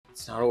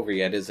It's not over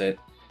yet, is it?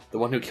 The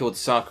one who killed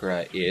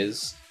Sakura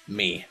is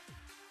me.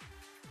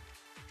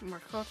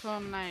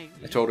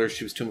 I told her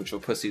she was too much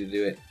of a pussy to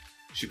do it.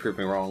 She proved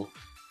me wrong.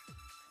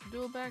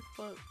 Do a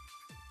backflip.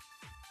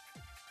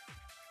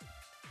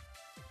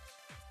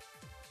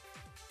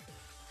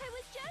 I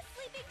was just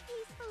sleeping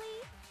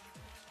peacefully,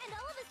 and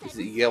all of a Is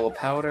sudden, it yellow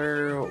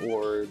powder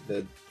or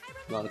the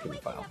Monocle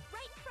file?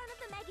 right in front of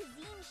the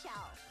magazine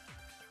shelf.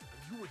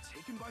 You were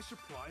taken by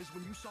surprise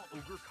when you saw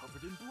Ogre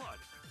covered in blood.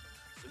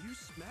 So you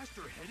smashed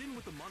her head in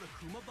with the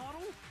Monokuma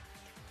bottle?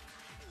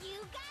 You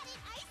got it!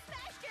 I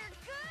smashed her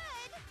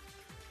good!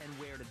 And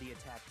where did the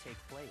attack take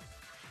place?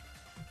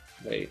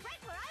 Wait. Right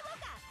where I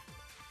woke up!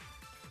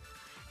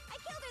 I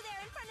killed her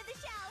there in front of the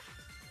shelf!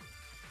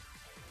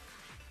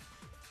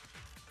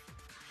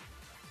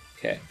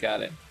 Okay,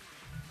 got it.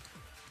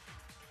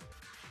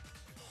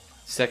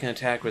 Second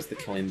attack was the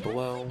killing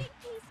blow.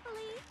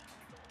 Peacefully,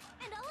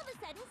 and all of a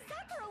sudden,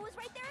 Sakura was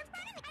right there in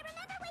front of me. I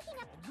remember waking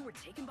up. You were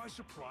taken by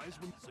surprise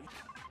when...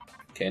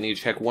 Okay, I need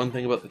to check one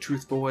thing about the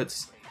truth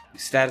bullets. The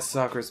status of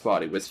Sakura's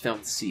body was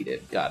found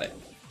seated. Got it.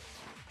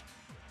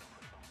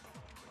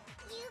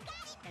 You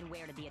got it! And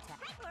where did the attack?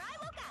 Right where I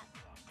woke up!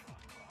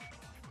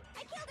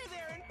 I killed her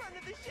there in front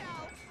of the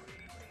shelf!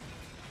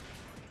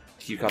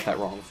 You got that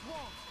wrong.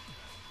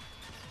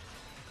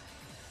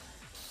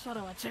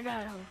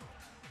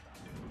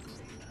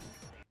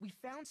 We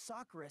found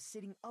Sakura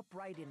sitting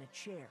upright in a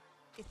chair.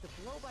 If the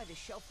blow by the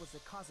shelf was the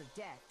cause of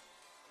death,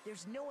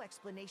 there's no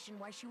explanation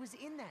why she was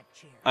in that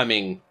chair. I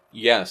mean,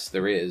 yes,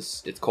 there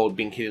is. It's called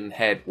being hit in the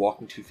head,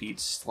 walking 2 feet,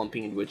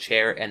 slumping into a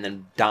chair, and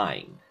then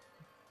dying.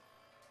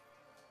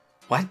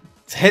 What?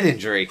 It's a head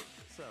injury.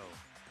 So,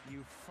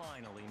 you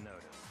finally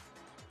noticed.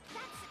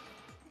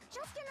 That's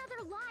just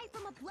another lie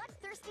from a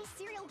bloodthirsty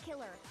serial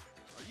killer.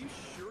 Are you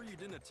sure you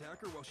didn't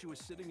attack her while she was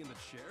sitting in the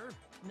chair?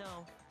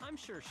 No, I'm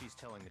sure she's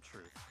telling the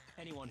truth.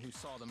 Anyone who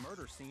saw the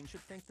murder scene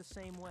should think the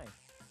same way.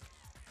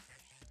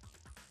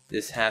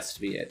 This has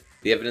to be it.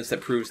 The evidence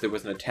that proves there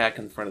was an attack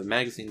in front of the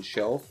magazine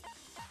shelf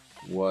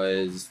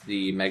was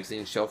the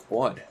magazine shelf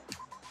blood.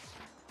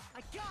 I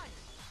got it!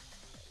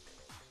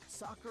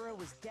 Sakura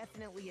was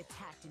definitely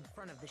attacked in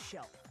front of the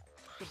shelf.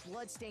 The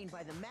blood stained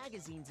by the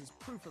magazines is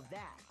proof of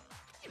that.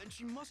 Then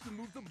she must have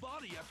moved the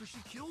body after she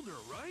killed her,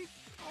 right?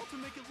 All to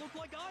make it look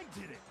like I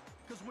did it.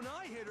 Because when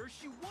I hit her,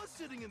 she was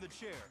sitting in the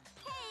chair.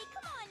 Hey,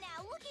 come on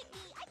now, look at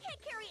me. I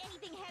can't carry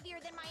anything heavier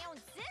than my own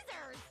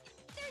scissors.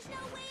 There's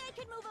no way I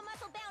could move a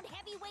muscle-bound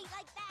heavyweight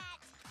like that.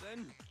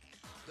 Then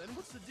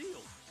what's the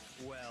deal?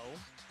 Well,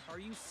 are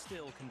you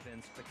still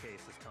convinced the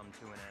case has come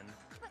to an end?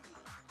 But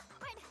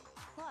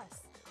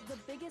Plus, the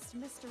biggest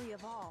mystery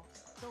of all,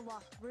 the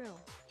locked room,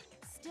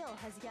 still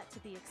has yet to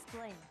be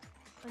explained.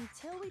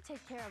 Until we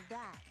take care of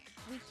that,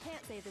 we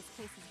can't say this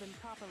case has been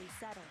properly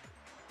settled.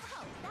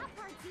 oh, that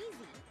part's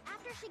easy.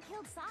 After she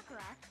killed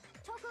Sakura,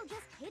 Toko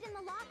just hid in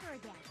the locker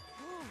again.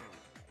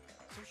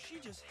 So she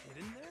just hid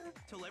in there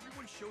till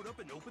everyone showed up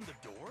and opened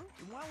the door?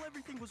 And while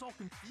everything was all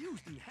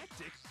confused and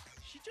hectic,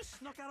 she just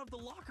snuck out of the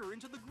locker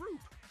into the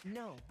group.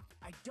 No,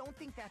 I don't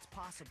think that's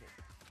possible.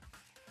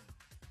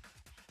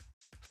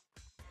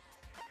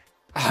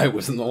 I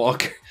was in the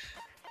locker.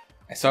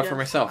 I saw it for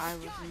myself. I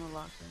was in the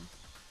locker.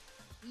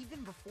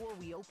 Even before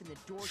we opened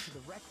the door to the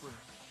rec room,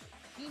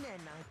 Hina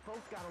and I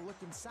both got a look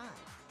inside.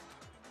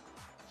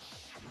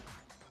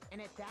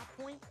 And at that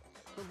point,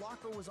 the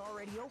locker was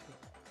already open.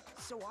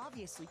 So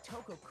obviously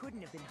Toko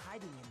couldn't have been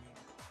hiding in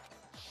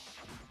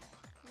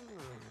there.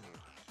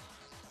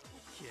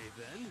 Okay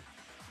then,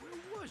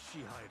 where was she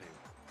hiding?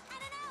 I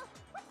don't know.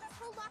 What's this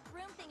whole locked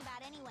room thing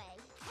about anyway?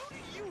 How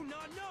do you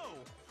not know?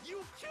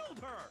 You killed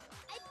her!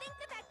 I think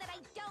the fact that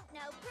I don't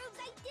know proves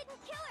I didn't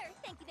kill her.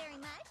 Thank you very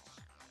much.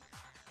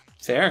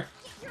 Fair.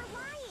 You're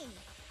lying.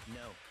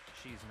 No,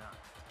 she's not.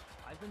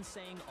 I've been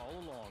saying all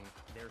along,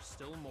 there's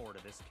still more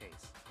to this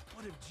case.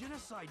 But if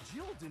Genocide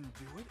Jill didn't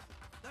do it,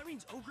 that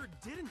means Ogre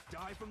didn't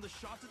die from the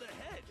shot to the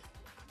head.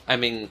 I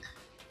mean,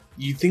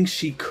 you think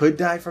she could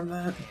die from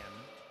that?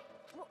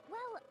 Well,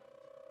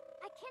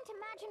 I can't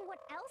imagine what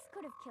else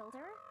could have killed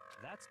her.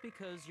 That's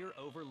because you're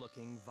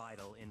overlooking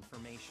vital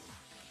information.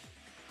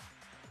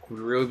 Would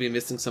we really be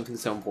missing something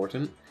so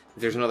important?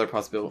 If there's another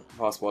possible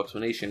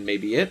explanation,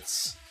 maybe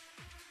it's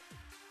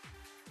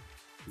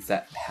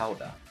that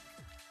powder.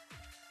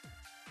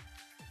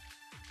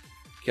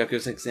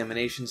 Kyoko's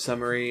examination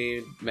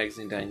summary,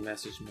 magazine dying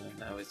message,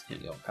 now is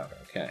can't yellow powder,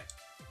 okay.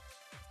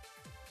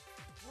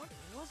 What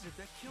was it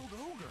that killed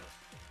Ogre?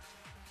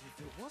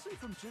 If it wasn't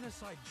from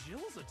Genocide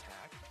Jill's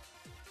attack,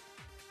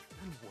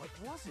 then what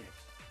was it?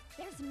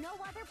 There's no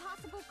other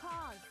possible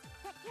cause.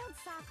 That killed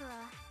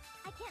Sakura.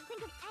 I can't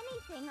think of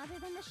anything other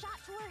than the shot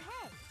to her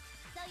head.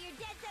 So you're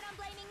dead set on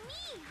blaming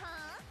me,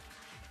 huh?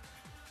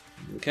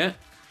 Okay.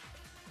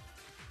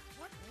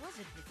 What was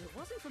it? If it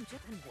wasn't from Jill,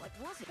 then what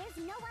was it? There's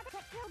no other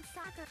that killed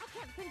Sakura. I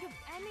can't think of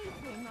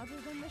anything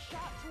other than the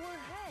shot to her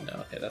head.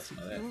 No, okay, that's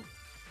not it.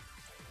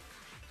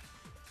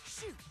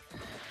 Shoot!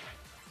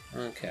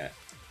 Okay.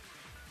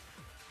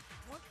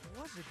 What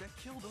was it that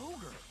killed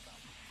Ogre?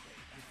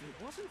 If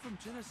it wasn't from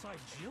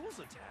Genocide Jill's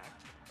attack,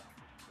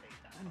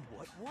 Then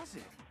what was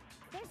it?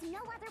 There's no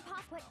other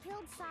what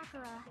killed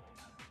Sakura.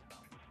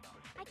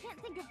 I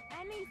can't think of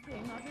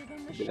anything other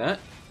than the Do that.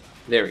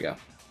 There we go.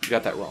 You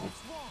got that wrong.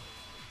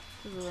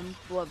 Because of the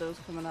blood that was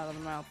coming out of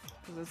the mouth.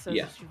 Because it says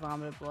Yeah. that she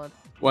vomited blood.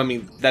 Well, I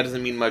mean, that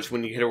doesn't mean much.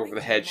 When you hit her over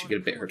the head, she could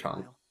have bit her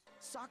tongue.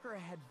 Sakura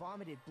had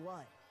vomited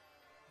blood.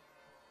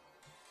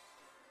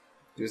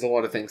 There's a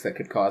lot of things that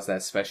could cause that,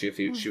 especially if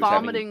she was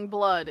Vomiting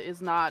blood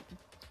is not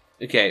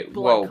Okay,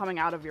 blood well, coming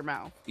out of your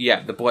mouth.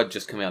 yeah, the blood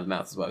just coming out of the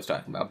mouth is what I was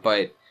talking about.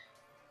 But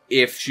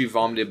if she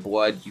vomited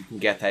blood, you can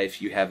get that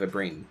if you have a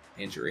brain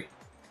injury.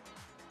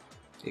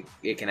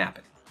 It can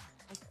happen.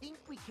 I think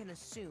we can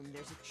assume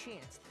there's a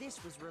chance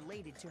this was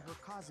related to her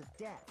cause of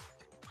death.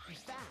 In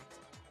fact,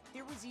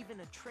 there was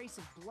even a trace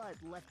of blood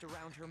left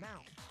around her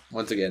mouth.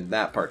 Once again,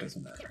 that part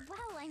doesn't matter.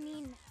 Well, I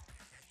mean,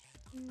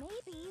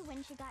 maybe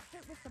when she got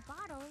hit with the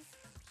bottles,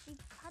 she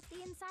cut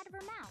the inside of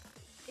her mouth.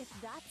 If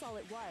that's all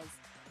it was,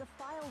 the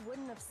file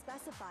wouldn't have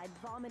specified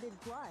vomited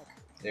blood.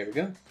 There we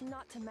go.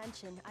 Not to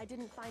mention, I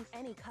didn't find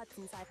any cuts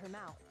inside her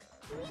mouth.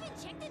 You even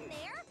checked in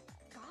there?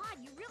 God,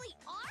 you really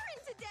are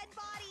into dead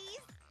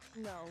bodies!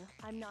 No,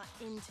 I'm not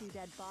into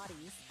dead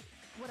bodies.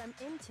 What I'm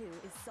into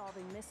is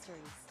solving mysteries.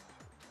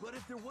 But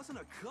if there wasn't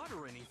a cut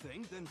or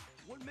anything, then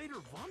what made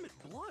her vomit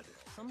blood?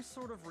 Some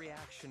sort of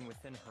reaction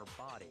within her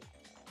body.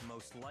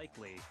 Most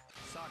likely,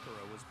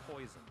 Sakura was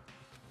poisoned.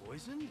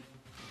 Poisoned?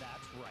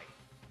 That's right.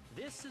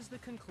 This is the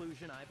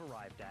conclusion I've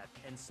arrived at,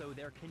 and so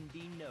there can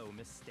be no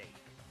mistake.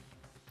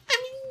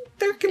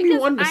 There can be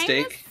one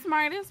mistake. I'm the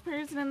smartest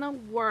person in the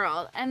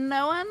world, and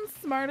no one's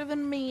smarter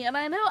than me, and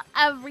I know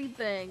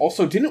everything.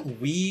 Also, didn't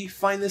we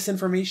find this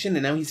information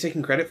and now he's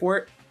taking credit for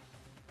it?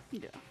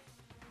 Yeah.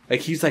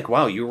 Like, he's like,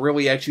 wow, you're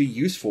really actually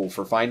useful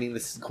for finding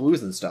this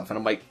clues and stuff. And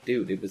I'm like,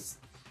 dude, it was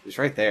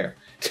right there.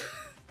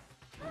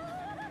 You're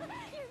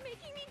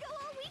making me go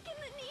all weak in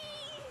the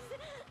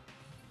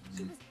knees!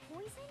 She was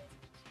poisoned?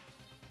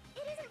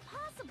 It isn't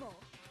possible!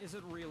 Is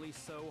it really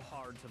so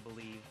hard to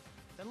believe?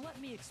 Then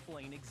let me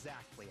explain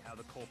exactly how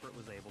the culprit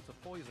was able to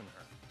poison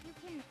her. You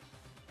can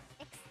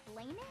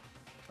explain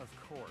it? Of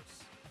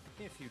course,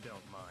 if you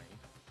don't mind.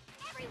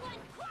 Everyone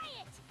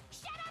quiet!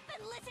 Shut up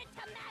and listen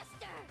to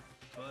Master!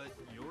 But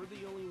you're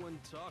the only one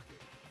talking.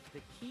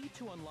 The key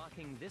to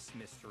unlocking this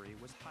mystery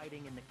was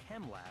hiding in the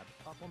chem lab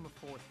up on the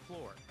 4th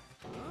floor.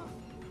 Huh?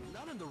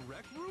 Not in the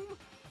rec room?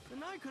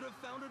 Then I could have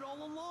found it all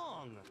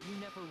along. You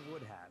never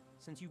would have,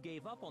 since you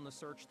gave up on the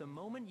search the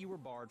moment you were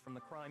barred from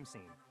the crime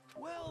scene.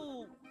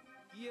 Well,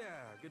 yeah,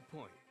 good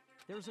point.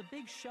 There's a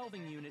big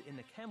shelving unit in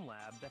the chem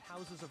lab that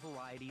houses a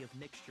variety of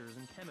mixtures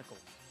and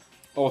chemicals.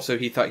 Also,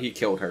 he thought he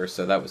killed her,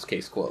 so that was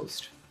case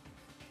closed.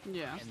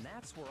 Yeah. And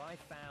that's where I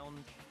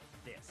found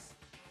this.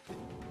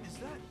 Is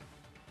that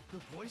the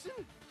poison?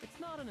 It's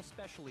not an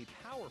especially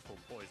powerful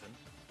poison,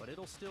 but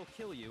it'll still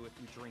kill you if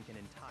you drink an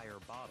entire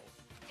bottle.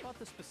 But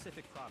the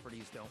specific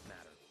properties don't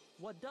matter.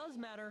 What does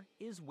matter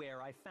is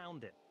where I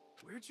found it.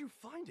 Where'd you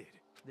find it?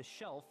 The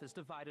shelf is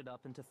divided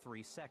up into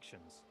 3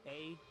 sections,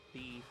 A,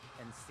 B,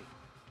 and C.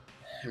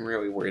 I'm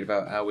really worried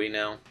about Aoi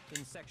now.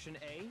 In Section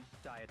A,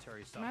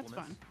 dietary That's supplements.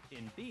 fine.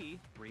 In B,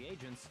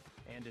 reagents.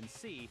 And in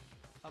C,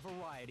 a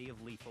variety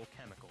of lethal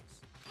chemicals.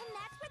 And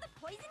that's where the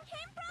poison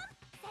came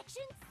from?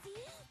 Section C?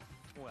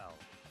 Well,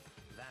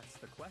 that's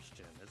the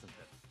question, isn't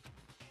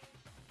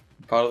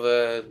it? Part of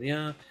the...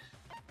 yeah.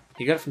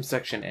 He got it from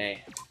Section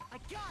A. I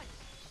got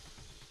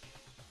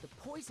it! The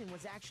poison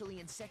was actually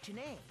in Section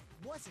A,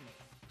 wasn't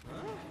it?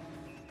 Huh?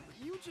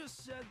 You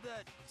just said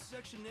that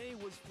Section A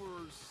was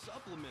for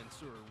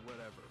supplements or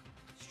whatever.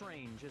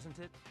 Strange, isn't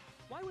it?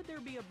 Why would there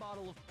be a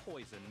bottle of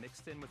poison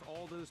mixed in with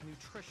all those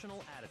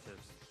nutritional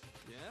additives?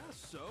 Yeah,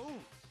 so?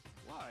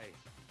 Why?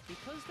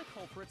 Because the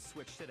culprit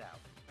switched it out.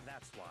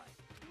 That's why.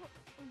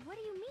 What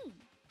do you mean?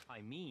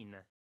 I mean,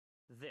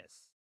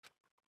 this.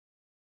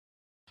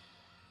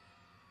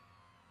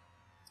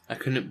 I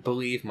couldn't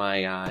believe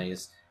my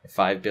eyes.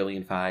 5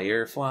 billion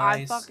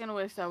fireflies. I fucking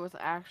wish that was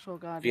actual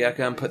goddamn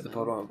Byakugan put the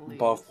poison,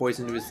 ball please. of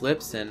poison to his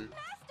lips, and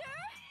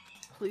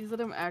Please let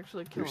him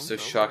actually we kill were so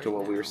himself shocked at right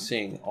what we were now.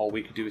 seeing. All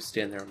we could do was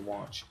stand there and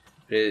watch.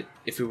 But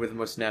if it were the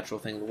most natural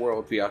thing in the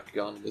world,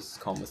 Byakugan was as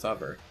calm as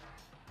ever.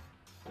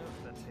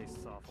 That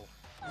tastes awful.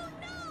 Oh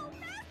no!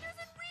 Master's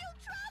in real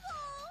trouble!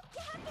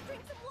 You have to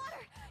drink some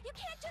water! You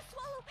can't just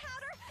swallow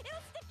powder!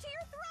 It'll stick to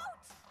your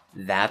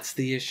throat! That's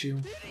the issue?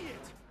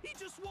 Idiot! He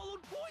just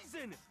swallowed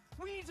poison!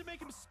 We need to make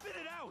him spit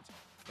it out!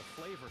 The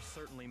flavor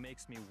certainly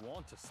makes me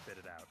want to spit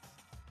it out.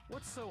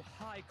 What's so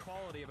high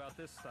quality about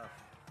this stuff?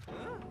 Huh?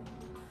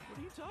 What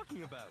are you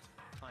talking about?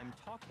 I'm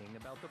talking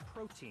about the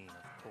protein,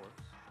 of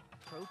course.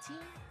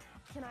 Protein?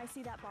 Can I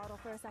see that bottle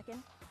for a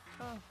second?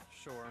 Oh,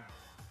 sure.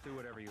 Do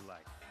whatever you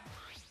like.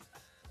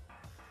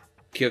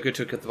 Kyoko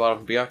took up the bottle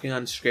from Byakugan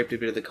and scraped a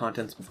bit of the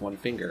contents with one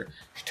finger.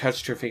 She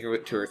touched her finger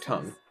to her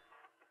tongue.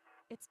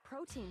 It's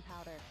protein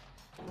powder.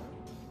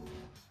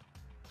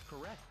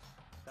 Correct.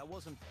 That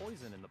wasn't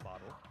poison in the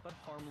bottle, but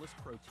harmless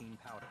protein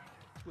powder.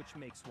 Which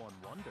makes one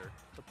wonder,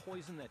 the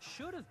poison that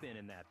should have been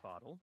in that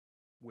bottle,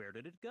 where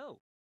did it go?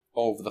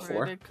 All over the Where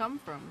floor. did it come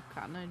from?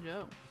 Cotton Eye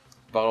Joe.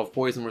 The bottle of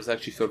poison was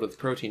actually filled with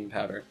protein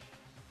powder.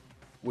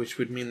 Which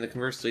would mean that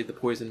conversely, the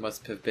poison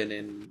must have been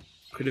in...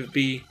 Could it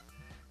be...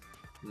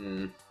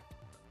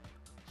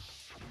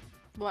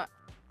 What?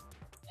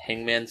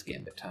 Hangman's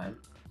Gambit time.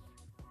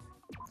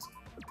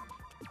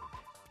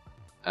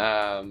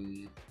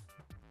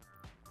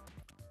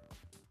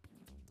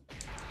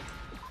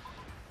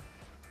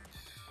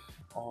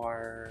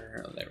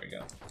 Or... Oh, there we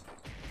go.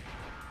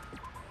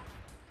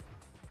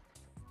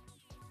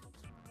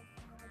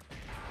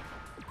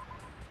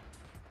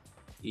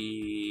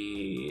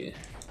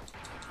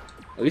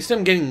 At least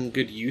I'm getting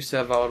good use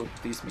of all of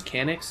these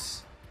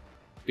mechanics,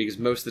 because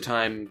most of the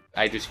time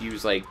I just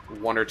use like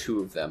one or two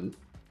of them,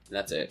 and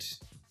that's it.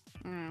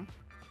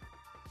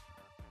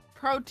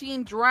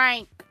 Protein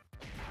drink.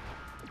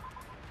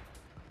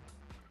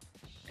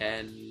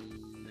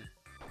 And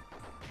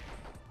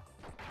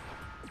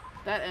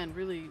That end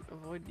really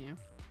avoided you.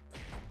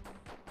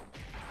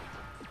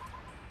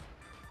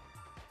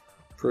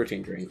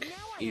 protein drink,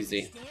 Now I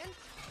easy. understand.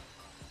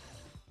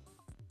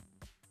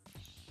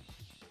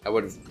 I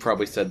would have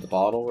probably said the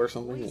bottle or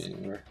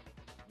something. Or...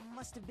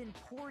 Must have been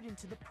poured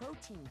into the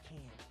protein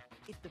can.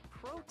 If the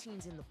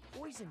protein's in the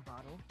poison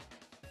bottle,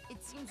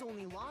 it seems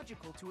only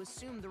logical to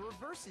assume the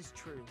reverse is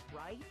true,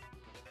 right?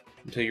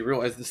 Until you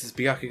realize this is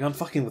Byakugan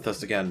fucking with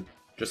us again.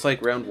 Just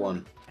like round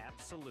one.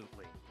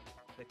 Absolutely.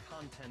 The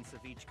contents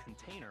of each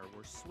container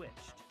were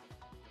switched.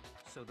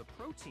 So the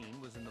protein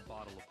was in the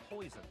bottle of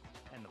poison,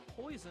 and the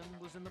poison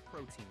was in the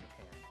protein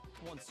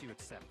can. Once you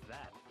accept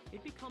that,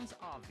 it becomes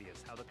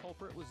obvious how the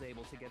culprit was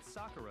able to get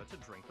Sakura to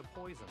drink the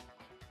poison.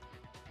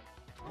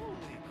 Holy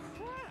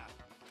crap!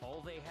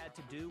 All they had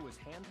to do was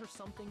hand her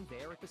something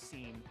there at the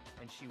scene,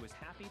 and she was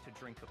happy to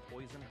drink the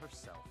poison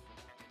herself.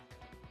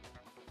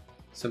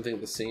 Something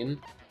at the scene?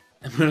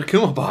 I'm an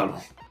Akuma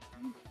bottle.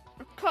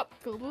 A cup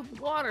filled with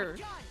water.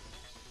 John!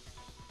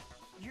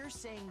 You're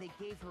saying they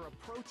gave her a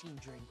protein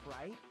drink,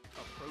 right?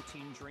 A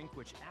protein drink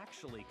which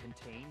actually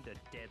contained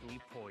a deadly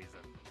poison.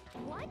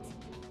 What?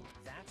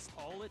 That's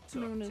all it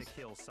took Known to as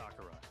kill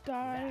Sakura.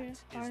 That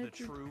is the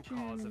true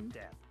cause of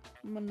death.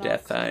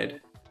 Death-eyed.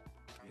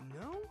 You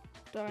know,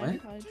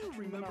 What? I do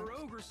remember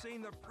Ogre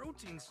saying that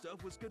protein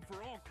stuff was good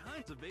for all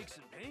kinds of aches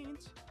and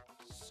pains.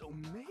 So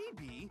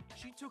maybe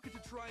she took it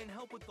to try and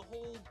help with the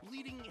whole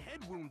bleeding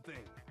head wound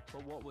thing.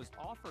 But what was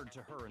offered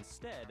to her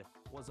instead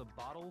was a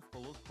bottle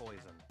full of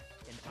poison.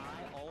 And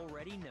I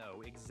already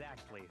know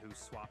exactly who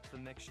swapped the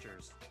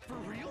mixtures. For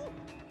real?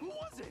 Who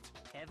was it?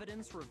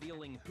 Evidence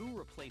revealing who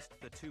replaced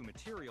the two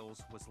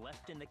materials was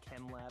left in the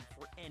chem lab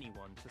for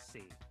anyone to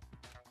see.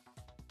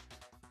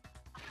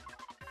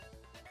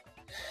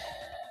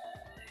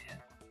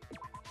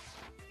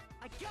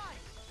 I got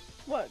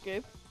it! What,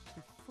 Gabe?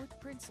 The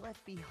footprints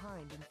left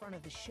behind in front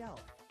of the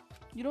shelf.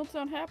 You don't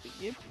sound happy,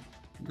 Gabe.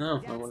 No,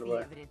 That's I wonder the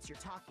why. evidence you're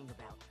talking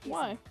about. isn't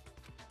Why? it?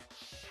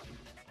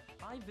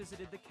 I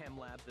visited the chem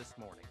lab this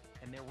morning,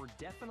 and there were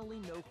definitely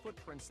no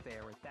footprints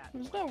there at that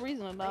There's point. no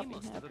reason to They not be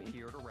must have happy.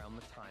 appeared around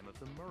the time of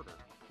the murder,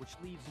 which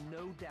leaves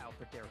no doubt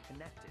that they're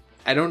connected.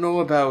 I don't know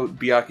about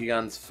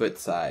Byakugan's foot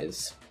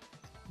size,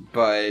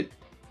 but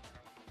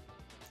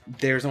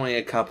there's only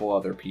a couple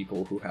other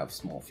people who have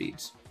small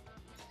feet.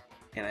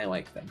 And I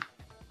like them.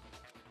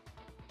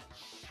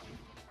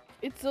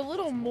 It's a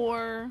little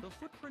more The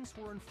footprints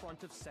were in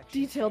front of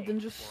section detailed A, than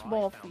just where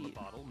small I found feet. The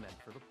bottle meant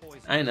for the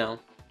poison. I know.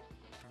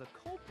 The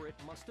culprit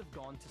must have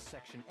gone to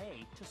section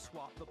A to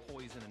swap the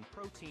poison and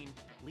protein,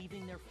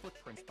 leaving their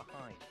footprints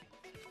behind.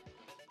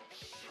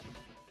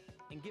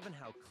 And given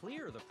how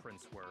clear the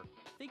prints were,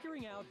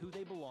 figuring out who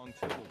they belong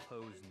to will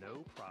pose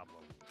no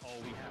problem. All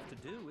we have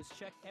to do is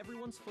check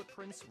everyone's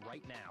footprints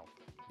right now.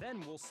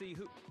 Then we'll see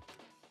who...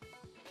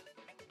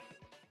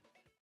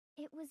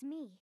 It was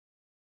me.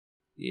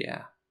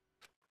 Yeah.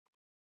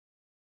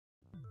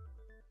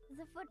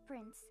 The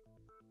footprints.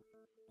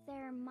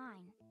 They're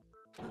mine.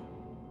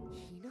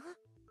 Hina?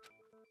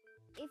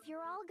 If you're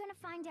all gonna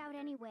find out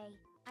anyway,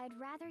 I'd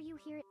rather you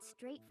hear it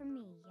straight from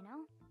me, you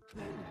know?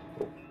 Then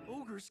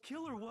Ogre's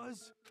killer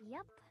was...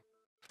 Yep.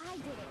 I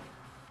did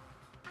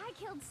it. I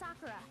killed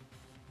Sakura.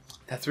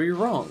 That's where you're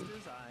wrong.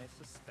 Just as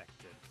I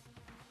suspected.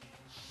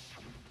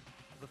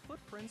 The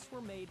footprints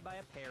were made by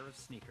a pair of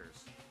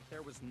sneakers.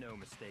 There was no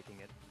mistaking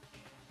it.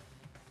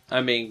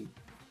 I mean,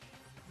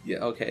 yeah,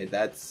 okay,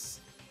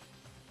 that's...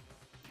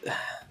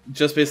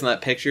 Just based on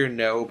that picture,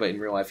 no, but in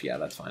real life, yeah,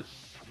 that's fine.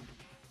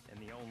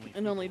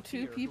 And only people two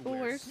here who people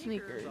wear wear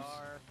sneakers.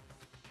 are...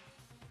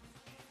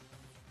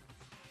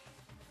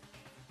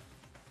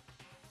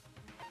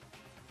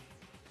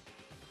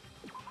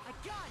 I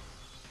got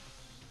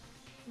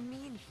it!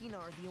 Me and Hina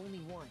are the only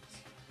ones.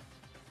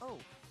 Oh,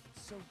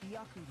 so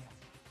Byakuya.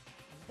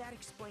 That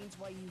explains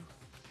why you...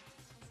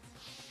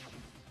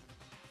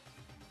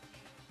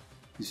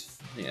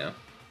 Yeah.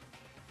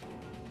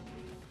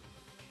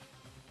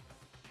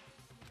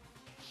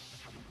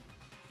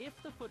 If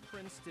the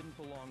footprints didn't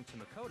belong to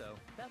Makoto,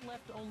 that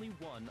left only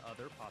one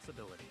other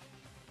possibility.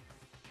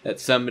 That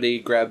somebody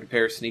grabbed a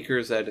pair of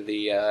sneakers out of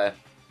the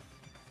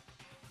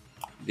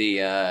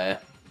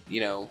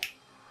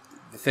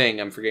the thing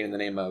I'm forgetting the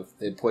name of,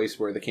 the place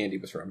where the candy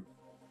was from.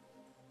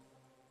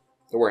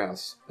 The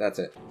warehouse. That's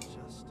it.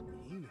 Just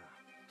Hina.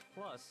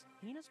 Plus,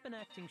 Hina's been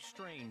acting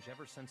strange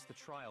ever since the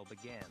trial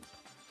began.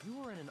 You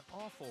were in an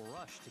awful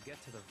rush to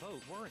get to the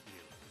vote, weren't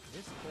you?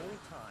 This whole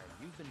time,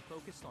 you've been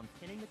focused on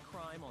pinning the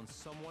crime on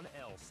someone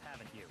else,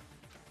 haven't you?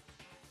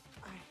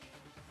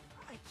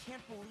 I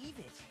can't believe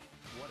it.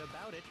 What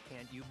about it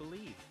can't you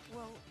believe?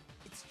 Well,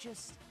 it's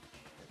just...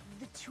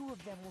 the two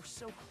of them were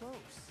so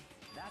close.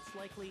 That's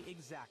likely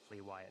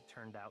exactly why it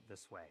turned out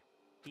this way.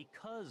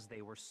 Because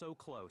they were so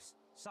close,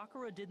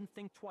 Sakura didn't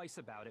think twice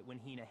about it when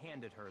Hina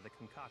handed her the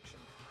concoction.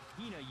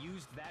 Hina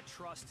used that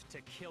trust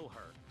to kill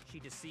her. She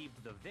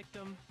deceived the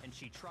victim, and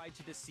she tried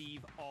to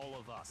deceive all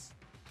of us.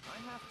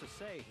 I have to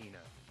say, Hina,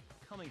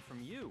 coming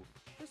from you,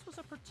 this was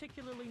a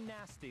particularly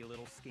nasty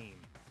little scheme.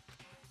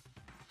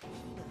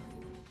 Hina,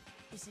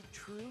 is it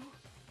true?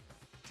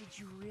 Did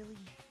you really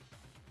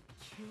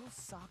kill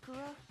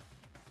Sakura?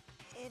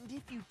 And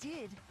if you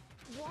did,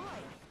 why?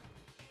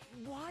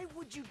 Why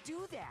would you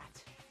do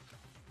that?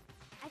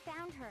 I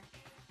found her.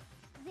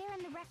 There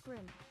in the rec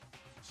room.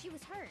 She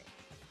was hurt.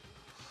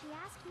 She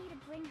asked me to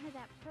bring her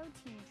that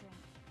protein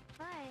drink.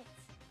 But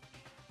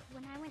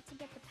when I went to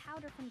get the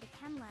powder from the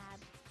chem lab,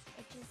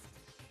 it just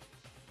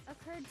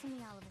occurred to me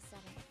all of a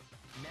sudden.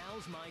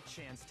 Now's my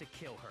chance to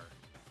kill her.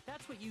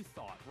 That's what you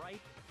thought,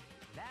 right?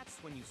 That's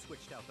when you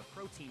switched out the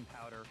protein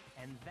powder,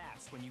 and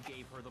that's when you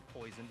gave her the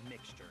poisoned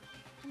mixture.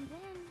 And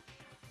then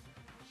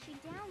she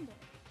downed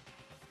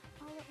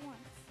it all at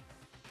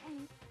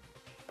once.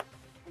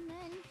 And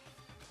then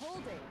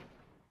Hold it.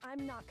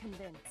 I'm not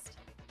convinced.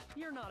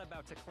 You're not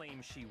about to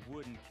claim she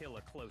wouldn't kill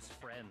a close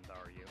friend,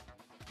 are you?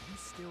 You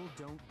still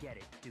don't get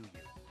it, do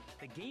you?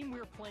 The game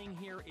we're playing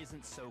here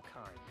isn't so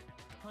kind.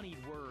 Honeyed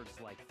words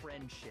like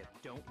friendship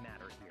don't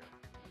matter here.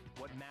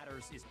 What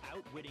matters is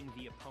outwitting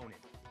the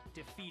opponent,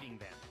 defeating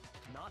them.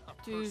 Not a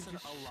person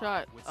just alive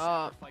shut would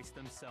up. sacrifice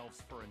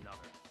themselves for another.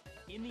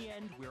 In the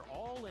end, we're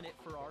all in it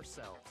for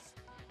ourselves.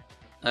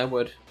 I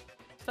would.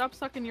 Stop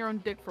sucking your own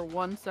dick for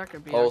 1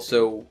 second, Bianchi.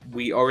 Also,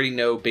 we already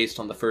know based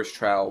on the first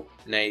trial,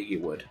 Naegi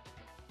would.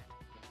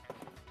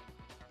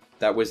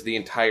 That was the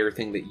entire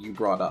thing that you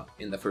brought up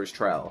in the first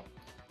trial.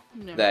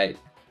 No. That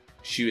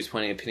she was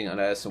planning on pinning on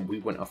us and we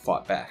wouldn't have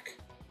fought back.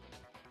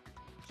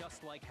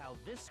 Just like how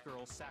this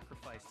girl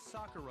sacrificed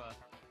Sakura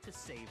to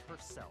save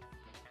herself.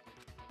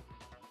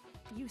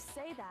 You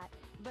say that,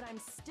 but I'm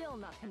still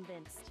not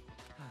convinced.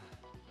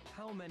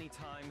 How many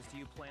times do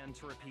you plan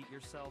to repeat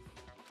yourself?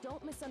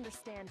 Don't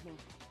misunderstand me.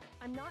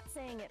 I'm not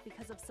saying it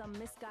because of some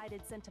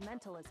misguided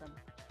sentimentalism,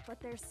 but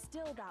there's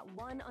still that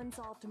one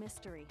unsolved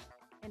mystery,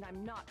 and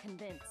I'm not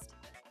convinced.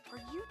 Are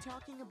you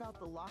talking about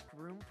the locked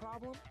room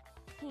problem?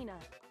 Hina,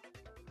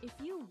 if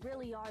you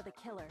really are the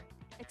killer,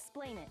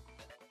 explain it.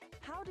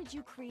 How did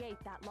you create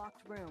that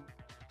locked room?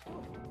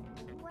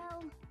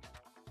 well,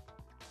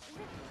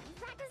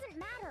 that doesn't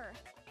matter.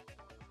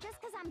 Just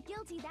because I'm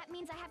guilty, that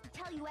means I have to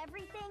tell you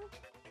everything?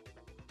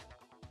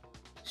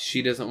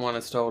 She doesn't want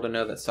us all to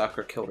know that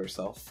Sakura killed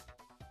herself.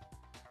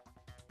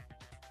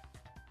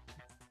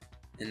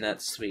 And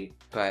that's sweet,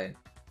 but...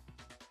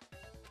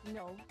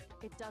 No,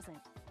 it doesn't.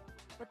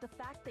 But the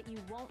fact that you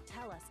won't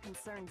tell us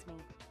concerns me.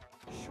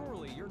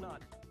 Surely you're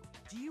not...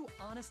 Do you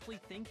honestly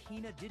think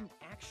Hina didn't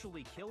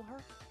actually kill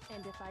her?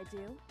 And if I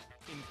do?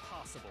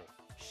 Impossible.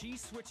 She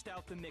switched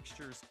out the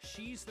mixtures.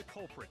 She's the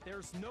culprit.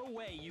 There's no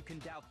way you can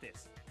doubt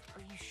this.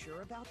 Are you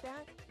sure about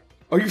that?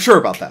 Are you sure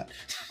about that?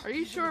 Are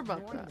you sure Even about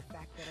ignoring that? the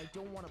fact that I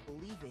don't want to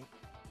believe it,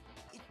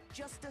 it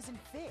just doesn't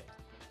fit.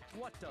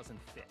 What doesn't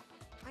fit?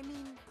 I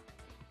mean,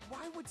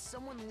 why would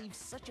someone leave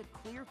such a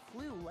clear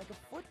clue like a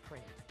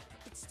footprint?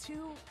 It's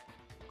too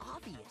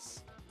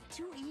obvious,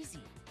 too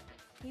easy.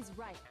 He's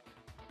right.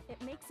 It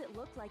makes it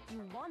look like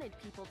you wanted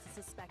people to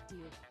suspect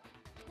you.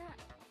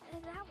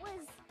 I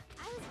was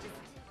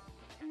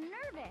just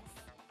nervous.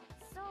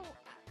 So,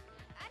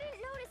 I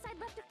didn't notice I'd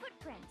left a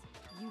footprint.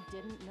 You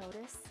didn't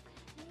notice?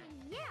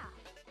 Yeah,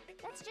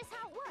 that's just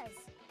how it was.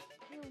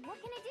 What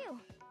can I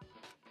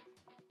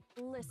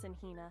do? Listen,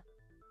 Hina.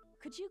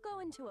 Could you go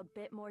into a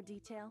bit more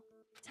detail?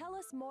 Tell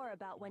us more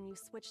about when you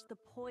switched the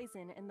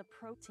poison and the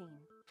protein.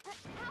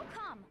 How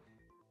come?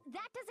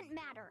 That doesn't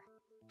matter.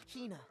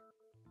 Hina,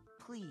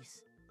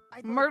 please. I'd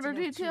like Murder to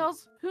know, too.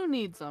 details? Who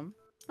needs them?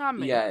 Not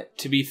me. Yeah,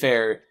 to be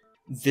fair,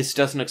 this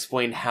doesn't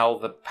explain how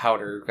the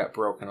powder got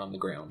broken on the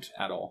ground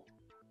at all.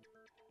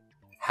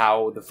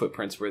 How the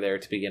footprints were there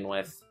to begin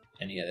with,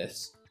 any of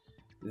this.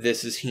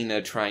 This is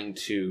Hina trying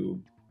to...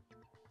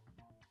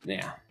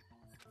 Yeah.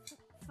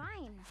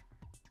 Fine.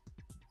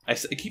 I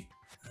keep...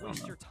 I don't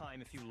Waste know. your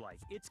time if you like.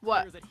 It's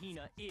What? clear that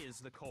Hina is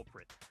the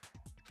culprit.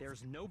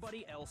 There's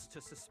nobody else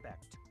to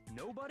suspect.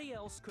 Nobody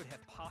else could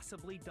have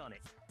possibly done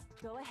it.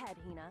 Go ahead,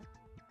 Hina.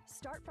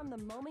 Start from the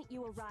moment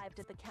you arrived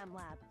at the chem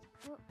lab.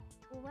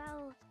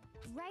 Well,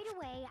 right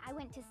away I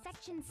went to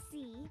section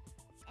C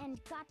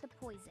and got the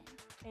poison.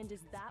 And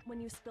is that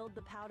when you spilled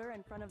the powder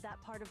in front of that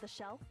part of the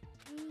shelf?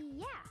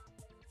 Yeah.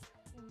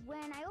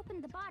 When I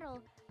opened the bottle,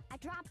 I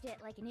dropped it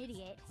like an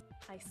idiot.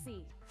 I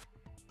see.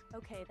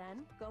 Okay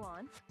then, go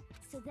on.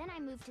 So then I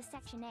moved to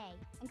Section A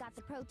and got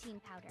the protein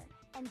powder,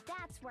 and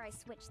that's where I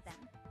switched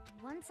them.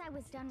 Once I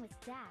was done with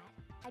that,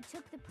 I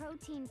took the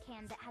protein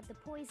can that had the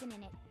poison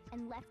in it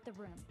and left the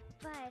room.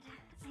 But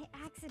I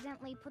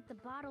accidentally put the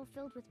bottle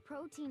filled with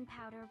protein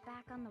powder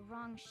back on the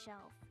wrong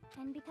shelf.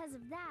 And because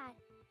of that,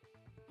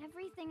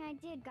 everything I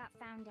did got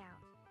found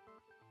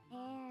out.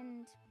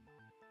 And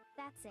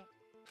that's it.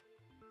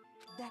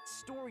 That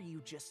story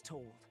you just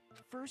told.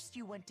 First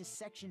you went to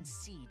Section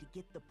C to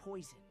get the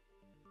poison.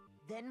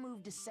 Then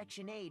moved to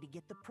Section A to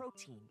get the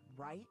protein,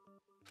 right?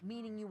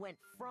 Meaning you went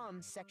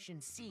from Section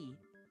C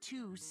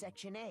to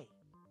Section A.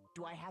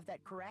 Do I have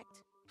that correct?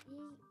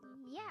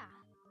 Yeah.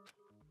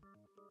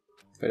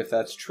 But if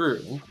that's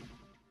true,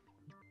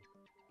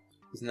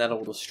 isn't that a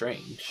little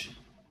strange?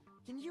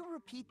 Can you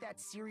repeat that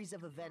series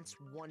of events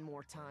one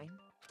more time?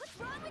 What's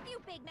wrong with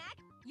you, Big Mac?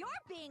 You're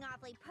being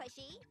awfully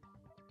pushy.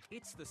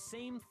 It's the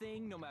same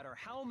thing no matter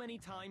how many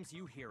times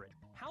you hear it.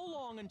 How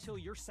long until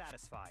you're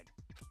satisfied?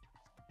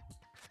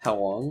 How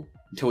long?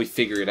 Until we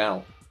figure it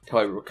out.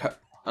 Until I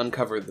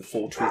uncover the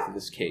full truth of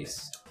this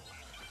case.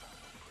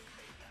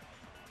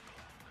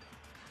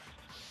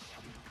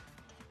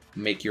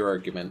 Make your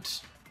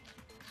argument.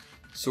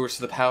 Source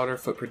of the powder,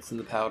 footprints in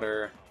the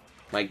powder.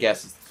 My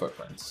guess is the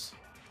footprints.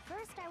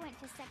 First I went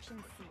to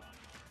Section C.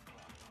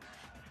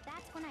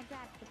 That's when I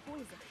grabbed the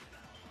poison.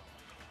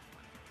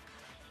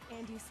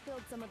 And you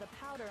spilled some of the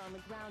powder on the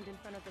ground in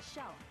front of the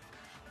shelf.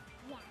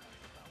 Yeah.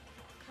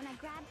 When I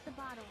grabbed the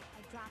bottle,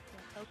 I dropped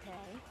it.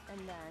 Okay,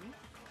 and then?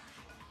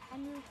 I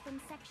moved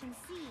from Section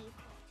C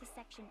to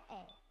Section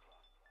A.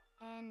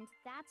 And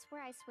that's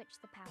where I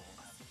switched the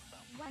powders.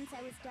 Once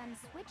I was done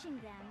switching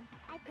them,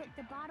 I put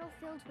the bottle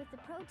filled with the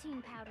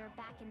protein powder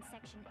back in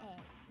Section A.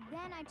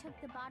 Then I took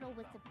the bottle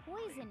with the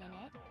poison in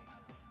it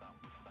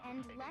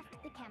and left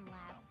the chem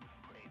lab.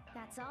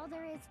 That's all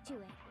there is to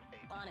it.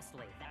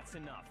 Honestly, that's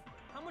enough.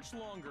 How much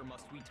longer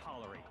must we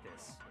tolerate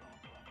this?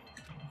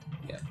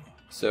 Yeah.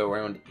 So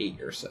around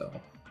 8 or so.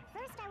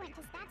 First I went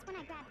to... That's when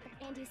I grabbed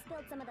the... And you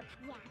spilled some of the...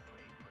 Yeah.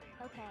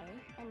 Okay,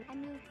 and I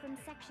moved from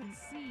Section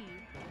C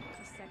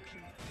to Section...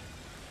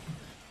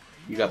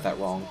 You got that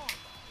wrong.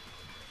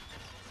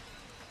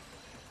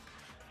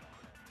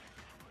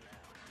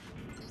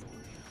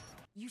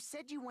 You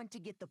said you went to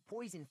get the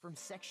poison from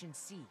Section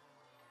C.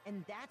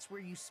 And that's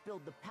where you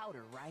spilled the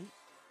powder, right?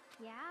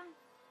 Yeah?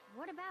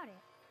 What about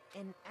it?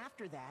 And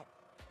after that,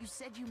 you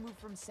said you moved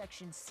from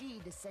Section C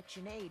to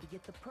Section A to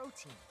get the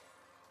protein.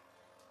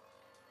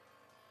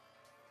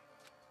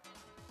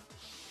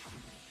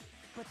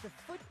 But the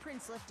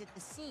footprints left at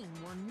the scene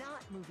were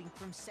not moving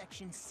from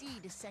Section C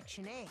to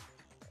Section A.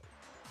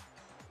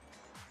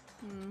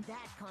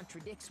 That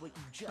contradicts what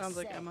you just Sounds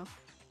said. like Emma.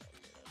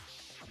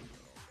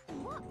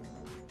 Look!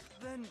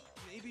 Then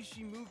maybe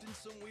she moved in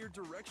some weird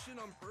direction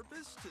on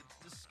purpose to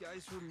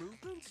disguise her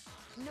movements?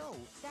 No,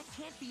 that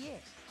can't be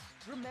it.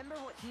 Remember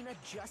what Hina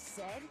just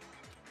said?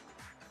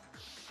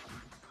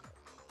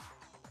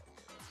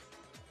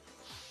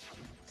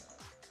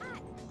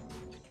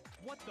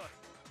 What the...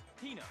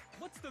 Hina,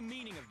 what's the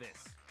meaning of this?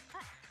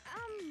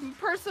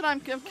 Person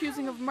I'm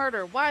accusing of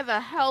murder. Why the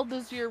hell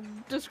does your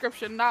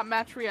description not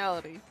match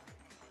reality?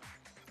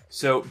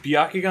 So,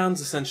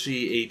 Byakugan's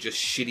essentially a just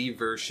shitty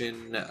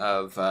version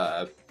of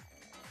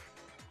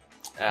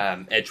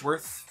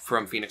Edgeworth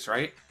from Phoenix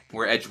Wright,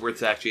 where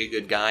Edgeworth's actually a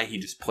good guy. He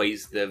just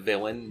plays the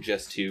villain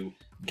just to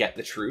get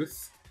the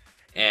truth,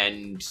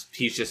 and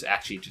he's just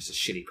actually just a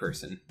shitty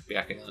person.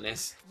 Byakugan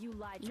is. You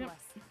lied to Yep.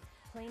 us.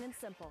 Plain and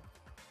simple.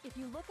 If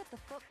you look at the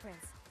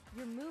footprints,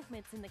 your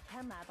movements in the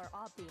chem lab are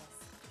obvious.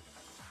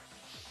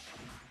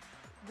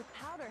 The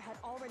powder had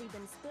already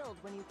been spilled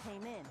when you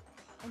came in,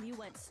 and you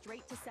went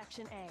straight to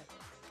Section A.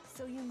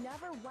 So you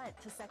never went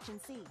to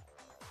Section C.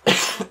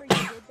 Whatever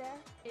you did there,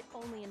 it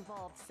only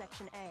involved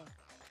Section A.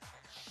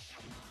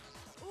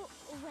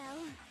 Well,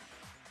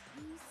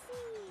 you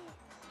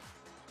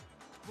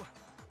see...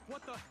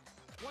 What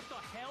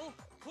the hell?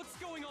 What's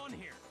going on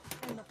here?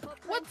 And the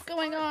footprints What's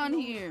going aren't on the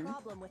only here?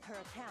 problem with her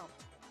account.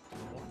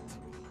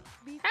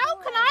 How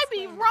Before can I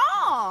be explain,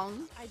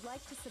 wrong? I'd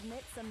like to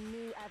submit some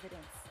new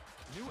evidence.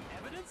 New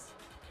evidence?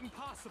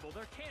 Impossible,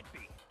 there can't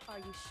be. Are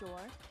you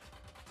sure?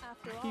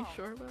 After Are all, you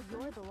sure about that?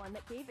 you're the one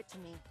that gave it to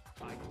me.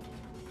 I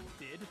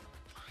did?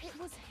 It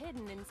was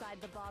hidden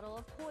inside the bottle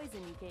of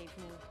poison you gave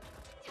me.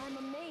 I'm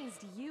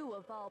amazed you,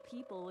 of all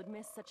people, would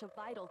miss such a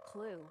vital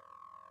clue.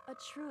 A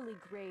truly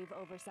grave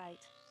oversight.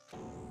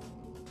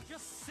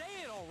 Just say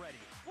it already!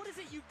 What is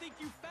it you think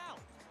you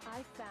found?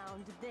 I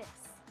found this.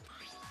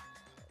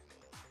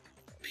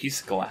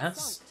 Piece of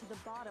glass? Sunk to the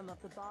bottom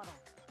of the bottle,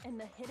 and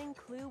the hidden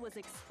clue was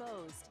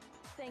exposed,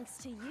 thanks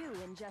to you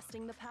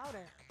ingesting the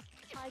powder.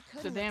 I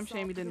couldn't damn have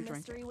shame you solved the didn't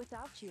drink mystery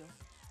without you.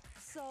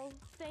 So,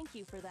 thank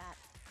you for that.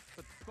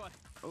 But,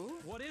 Oh.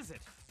 what is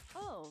it?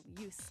 Oh,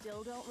 you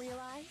still don't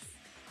realize?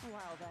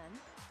 Well then,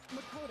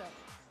 Makoto,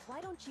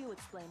 why don't you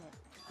explain it?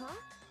 Huh?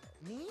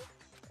 Me?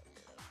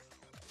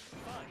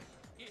 Fine.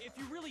 If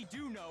you really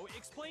do know,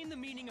 explain the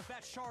meaning of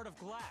that shard of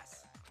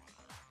glass.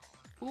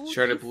 Who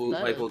Shard of thinks blue,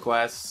 that light is? blue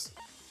glass.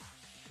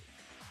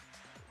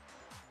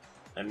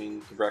 I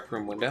mean, the rec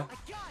room window?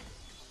 I got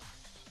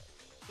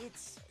it!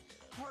 It's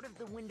part of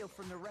the window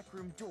from the rec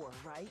room door,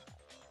 right?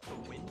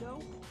 The window?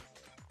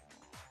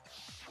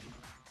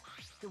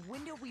 The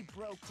window we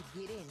broke to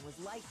get in was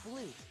light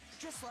blue,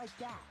 just like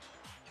that.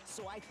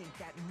 So I think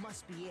that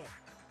must be it.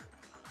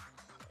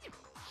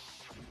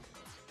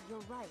 You're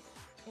right.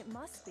 It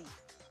must be.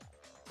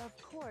 Of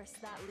course,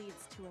 that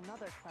leads to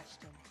another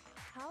question.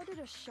 How did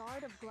a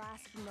shard of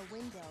glass from the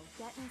window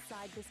get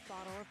inside this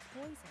bottle of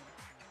poison?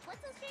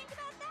 What's so strange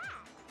about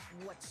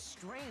that? What's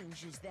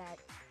strange is that,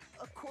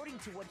 according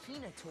to what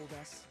Hina told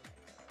us,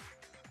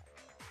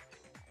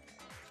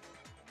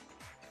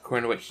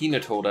 According to what Hina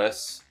told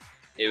us,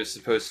 it was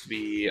supposed to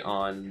be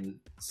on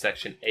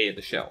section A of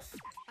the shelf.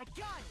 I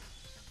got it!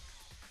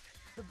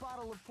 The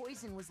bottle of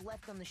poison was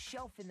left on the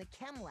shelf in the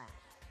chem lab.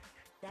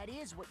 That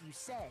is what you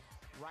said,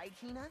 right,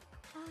 Hina?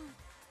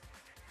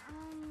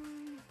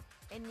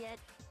 And yet,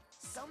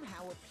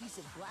 somehow a piece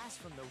of glass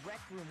from the rec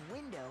room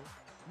window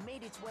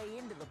made its way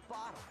into the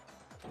bottle.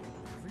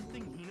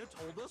 Everything Hina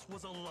told us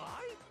was a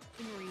lie?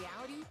 In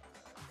reality,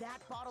 that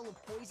bottle of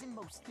poison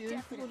most Do you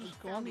think people definitely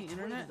just go on found the its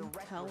way internet to the and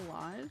rec tell room.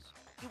 lies?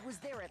 It was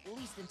there at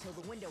least until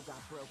the window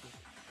got broken.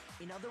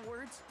 In other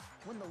words,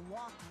 when the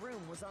locked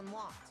room was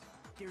unlocked.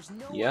 There's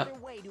no Yep. other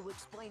way to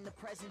explain the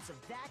presence of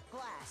that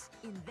glass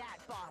in that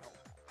bottle.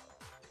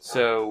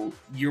 So,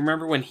 you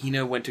remember when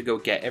Hina went to go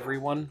get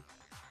everyone?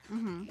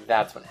 Mm-hmm.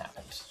 That's what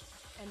happened.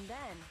 And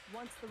then,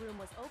 once the room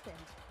was opened,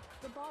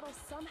 the bottle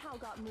somehow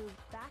got moved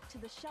back to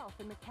the shelf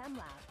in the chem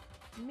lab.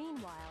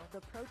 Meanwhile, the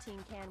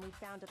protein can we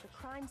found at the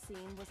crime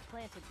scene was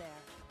planted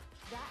there.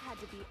 That had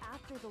to be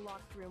after the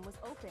locked room was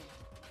opened.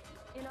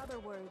 In other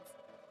words,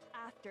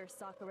 after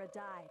Sakura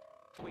died.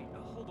 Wait,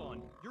 hold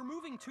on. You're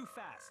moving too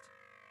fast.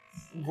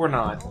 We're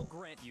not. I'll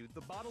grant you,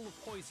 the bottle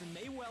of poison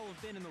may well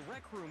have been in the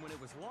rec room when it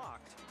was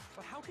locked.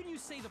 But how can you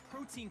say the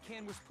protein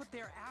can was put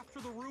there after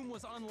the room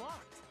was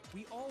unlocked?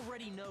 We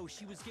already know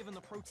she was given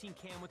the protein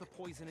can with the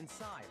poison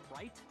inside,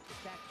 right?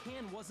 If that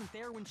can wasn't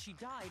there when she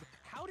died,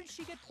 how did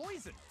she get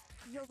poisoned?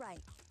 You're right.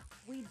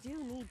 We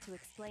do need to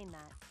explain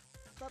that.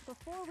 But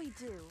before we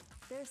do,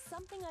 there's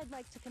something I'd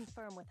like to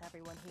confirm with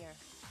everyone here.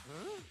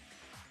 Huh?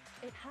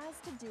 It has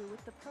to do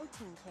with the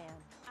protein can.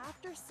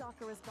 After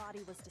Sakura's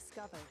body was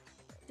discovered,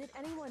 did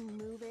anyone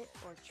move it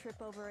or trip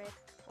over it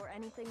or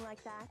anything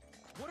like that?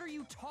 What are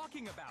you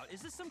talking about?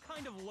 Is this some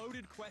kind of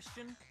loaded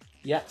question?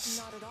 Yes.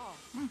 Not at all.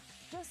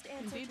 Just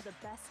answer Indeed. to the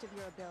best of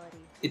your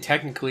ability. It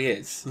technically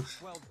is.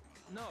 Well,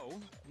 no,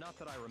 not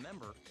that I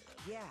remember.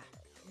 Yeah,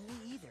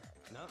 me either.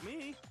 Not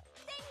me.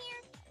 Same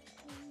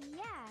here.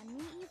 Yeah,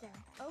 me either.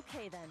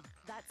 Okay then,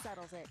 that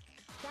settles it.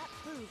 That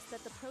proves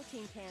that the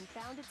protein can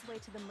found its way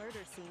to the murder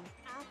scene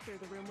after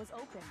the room was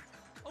opened.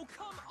 Oh,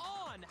 come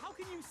on! How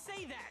can you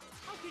say that?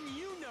 How can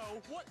you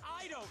know what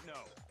I don't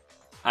know?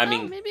 I Oh,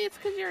 mean, maybe it's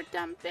because you're a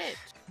dumb bitch.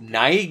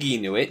 Naegi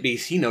knew it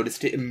because he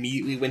noticed it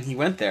immediately when he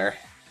went there.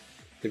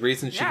 The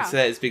reason she Yeah. could say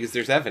that is because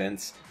there's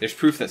evidence. There's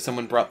proof that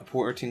someone brought the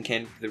protein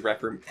can to the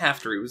rec room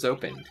after it was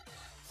opened.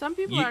 Some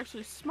people You- are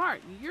actually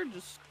smart. You're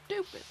just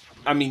stupid.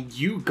 I mean,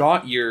 you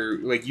got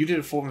your... you did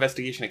a full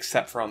investigation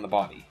except for on the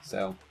body,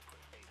 so...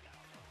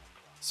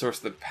 Source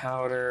of the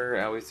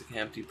powder, always an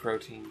empty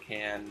protein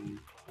can,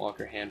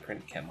 Walker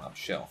handprint, chem lab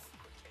shelf.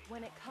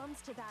 When it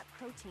comes to that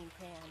protein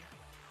can,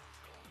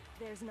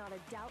 there's not a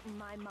doubt in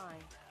my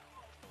mind.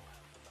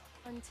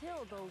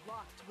 Until the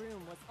locked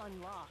room was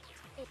unlocked,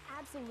 it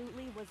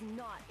absolutely was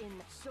not in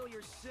the... So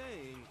you're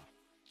saying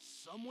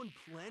someone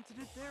planted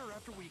it there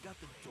after we got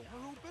the door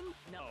open?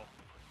 No.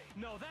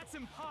 No, that's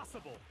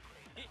impossible.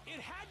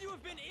 It had to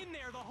have been in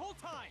there the whole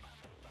time.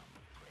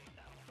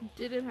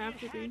 Did it have It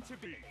to be? had to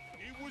be.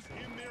 It was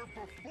in there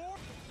before.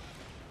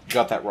 You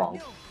got that wrong.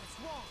 No, that's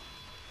wrong.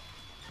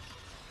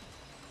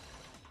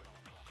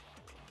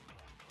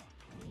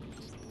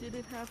 Did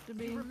it have to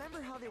be? You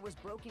remember how there was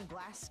broken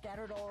glass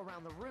scattered all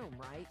around the room,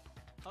 right?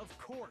 Of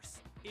course.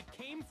 It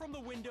came from the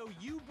window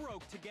you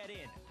broke to get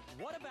in.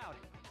 What about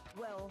it?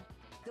 Well,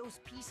 those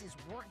pieces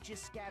weren't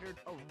just scattered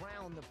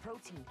around the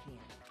protein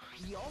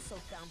can. We also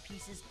found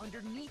pieces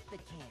underneath the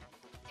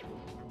can.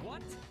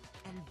 What?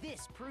 And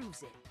this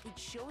proves it. It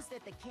shows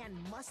that the can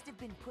must have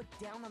been put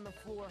down on the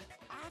floor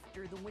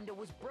after the window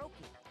was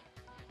broken.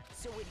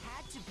 So it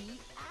had to be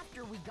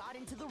after we got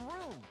into the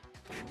room.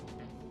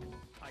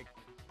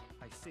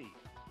 I see.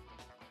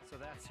 So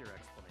that's your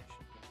explanation.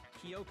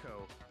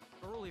 Kyoko,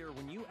 earlier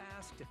when you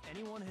asked if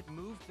anyone had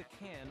moved the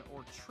can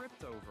or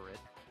tripped over it,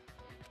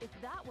 If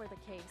that were the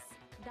case,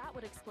 that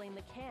would explain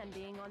the can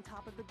being on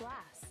top of the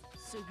glass.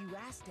 So you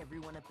asked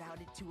everyone about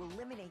it to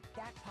eliminate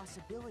that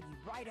possibility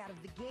right out of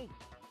the gate.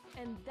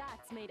 And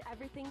that's made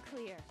everything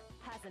clear,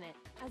 hasn't it?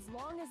 As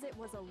long as it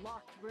was a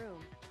locked room,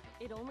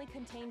 it only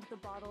contained the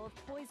bottle of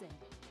poison,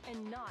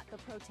 and not the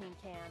protein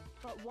can.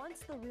 But once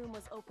the room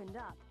was opened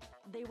up,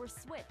 they were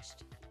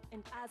switched.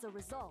 And as a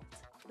result,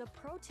 the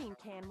protein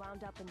can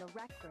wound up in the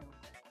rec room,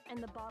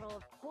 and the bottle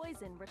of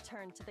poison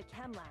returned to the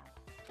chem lab.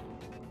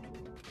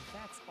 if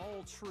that's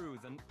all true,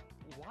 then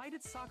why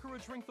did Sakura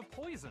drink the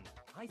poison?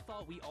 I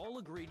thought we all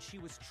agreed she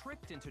was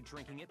tricked into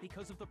drinking it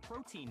because of the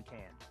protein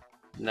can.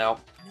 No.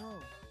 No,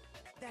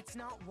 that's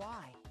not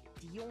why.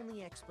 The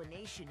only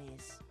explanation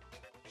is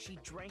she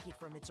drank it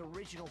from its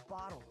original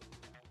bottle,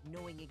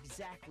 knowing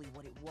exactly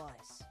what it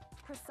was.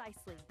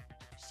 Precisely.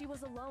 She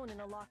was alone in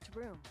a locked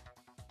room.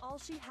 All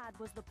she had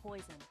was the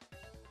poison.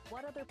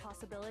 What other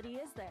possibility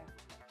is there?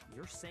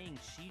 You're saying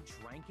she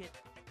drank it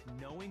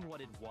knowing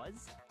what it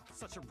was?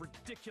 Such a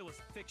ridiculous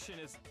fiction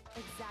is...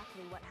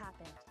 Exactly what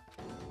happened.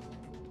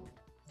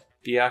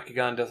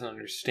 Byakugan doesn't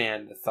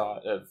understand the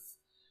thought of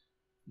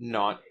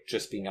not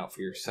just being out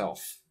for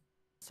yourself.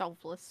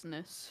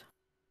 Selflessness.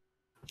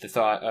 The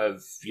thought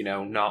of,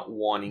 not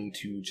wanting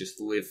to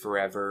just live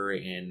forever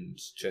and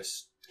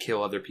just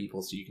kill other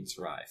people so you can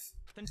survive.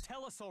 Then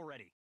tell us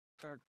already.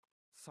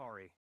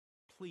 Sorry.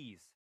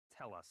 Please,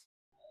 tell us.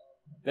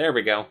 There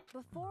we go.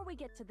 Before we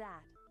get to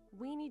that,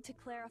 we need to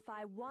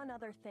clarify one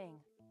other thing.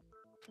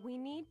 We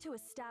need to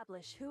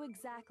establish who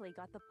exactly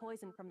got the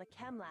poison from the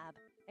chem lab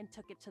and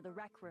took it to the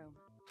rec room.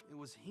 It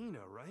was Hina,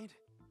 right?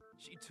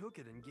 She took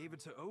it and gave it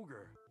to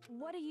Ogre.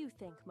 What do you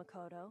think,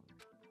 Makoto?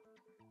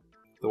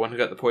 The one who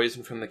got the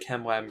poison from the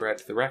chem lab and brought it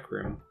to the rec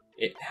room,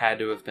 it had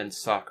to have been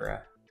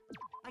Sakura.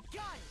 I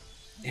got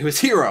it! It was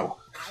Hiro!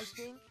 I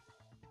think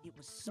it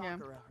was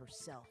Sakura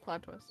herself.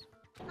 Plot twist.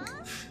 Huh? So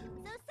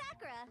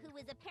Sakura, who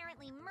was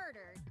apparently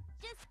murdered,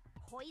 just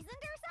poisoned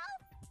herself?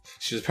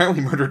 She was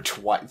apparently murdered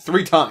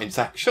 3 times,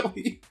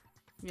 actually.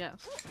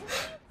 Yes. What are you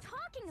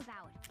talking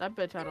about? That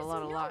bitch had a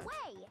lot of There's lies. no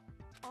way.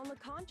 On the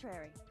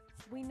contrary,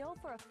 we know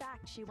for a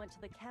fact she went to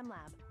the chem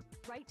lab,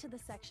 right to the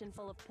section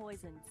full of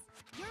poisons.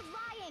 You're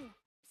lying.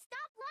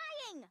 Stop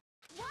lying.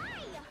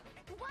 Why?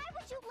 Why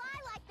would you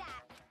lie like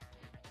that?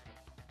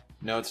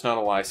 No, it's not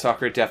a lie.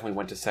 Sakura definitely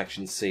went to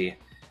Section C.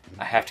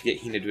 I have to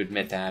get Hina to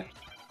admit that.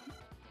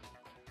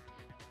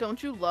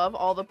 Don't you love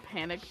all the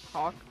panic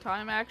talk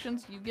time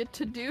actions you get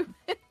to do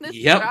in this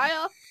Yep.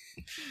 trial?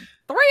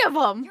 3 of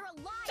them! You're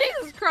a liar.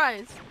 Jesus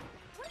Christ!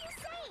 What are you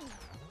saying?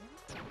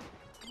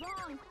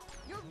 Wrong.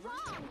 You're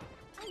wrong.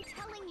 I'm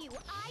telling you,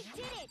 I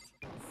did it.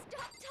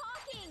 Stop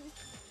talking.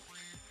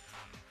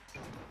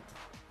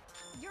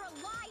 You're a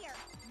liar.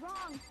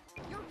 Wrong.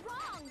 You're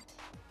wrong.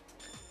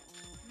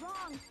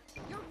 Wrong.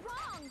 You're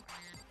wrong.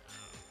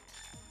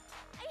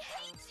 I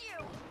hate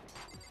you.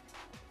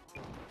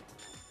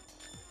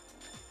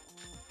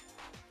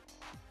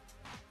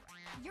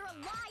 You're a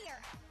liar.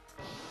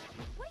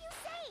 What are you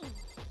saying?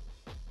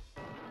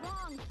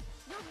 Wrong.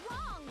 You're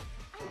wrong.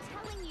 I'm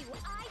telling you,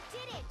 I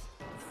did it.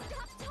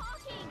 Stop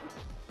talking.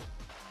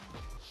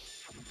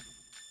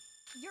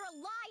 You're a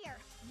liar.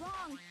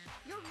 Wrong.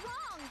 You're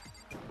wrong.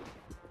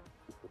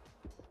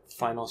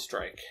 Final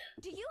strike.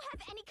 Do you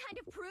have any kind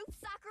of proof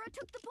Sakura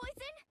took the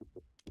poison?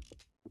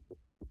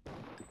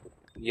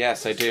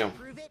 Yes, I do.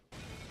 Prove it?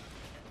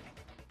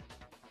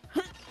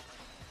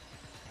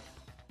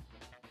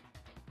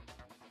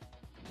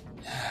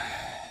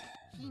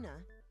 Hina,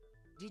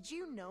 did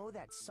you know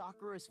that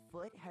Sakura's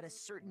foot had a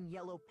certain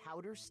yellow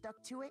powder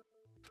stuck to it?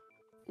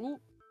 Ooh.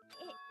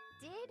 It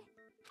did?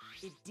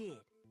 It did.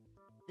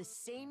 The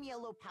same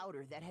yellow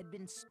powder that had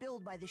been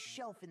spilled by the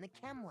shelf in the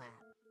chem lab.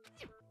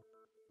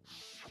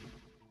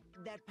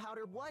 That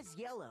powder was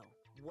yellow,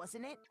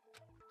 wasn't it?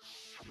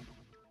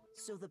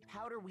 So the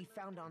powder we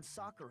found on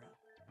Sakura,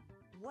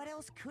 what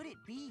else could it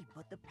be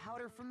but the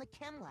powder from the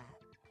chem lab?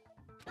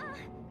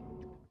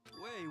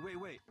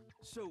 Wait.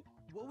 So,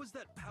 what was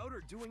that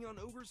powder doing on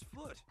Ogre's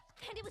foot?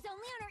 And it was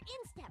only on her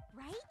instep,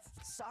 right?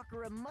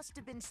 Sakura must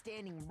have been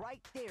standing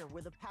right there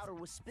where the powder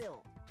was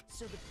spilled.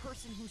 So the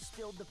person who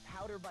spilled the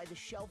powder by the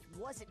shelf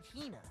wasn't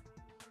Hina,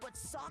 but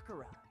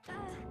Sakura.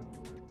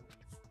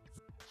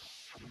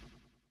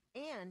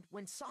 And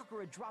when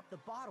Sakura dropped the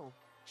bottle,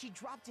 she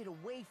dropped it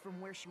away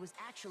from where she was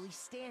actually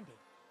standing,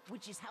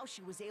 which is how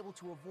she was able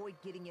to avoid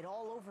getting it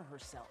all over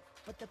herself.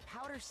 But the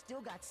powder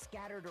still got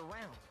scattered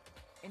around,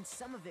 and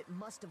some of it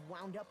must have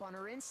wound up on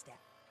her instep.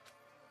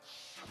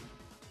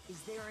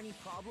 Is there any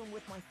problem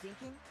with my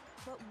thinking?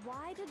 But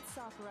why did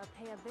Sakura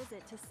pay a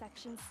visit to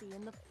Section C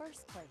in the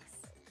first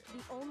place?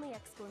 The only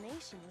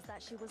explanation is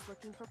that she was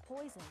looking for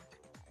poison.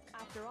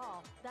 After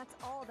all, that's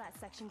all that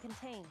section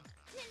contained.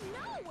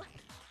 No!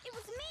 It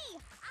was me!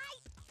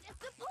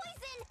 The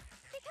poison!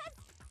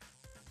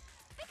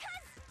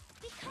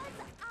 Because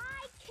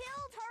I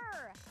killed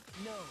her!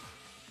 No,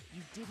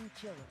 you didn't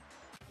kill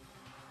her.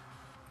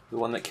 The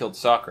one that killed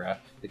Sakura.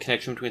 The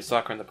connection between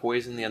Sakura and the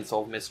poison, the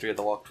unsolved mystery of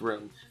the locked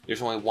room.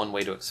 There's only one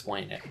way to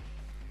explain it.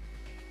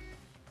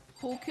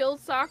 Who killed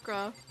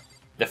Sakura?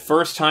 The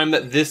first time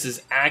that this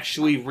is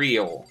actually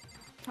real.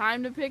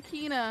 Time to pick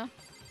Hina.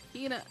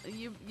 Hina,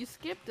 you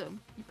skipped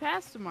him. You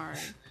passed him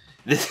already.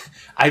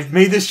 I've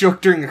made this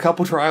joke during a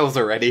couple trials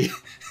already.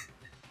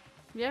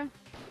 Yeah,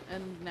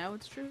 and now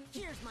it's true.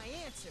 Here's my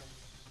answer.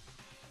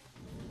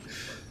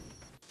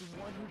 The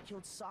one who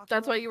killed Sakura.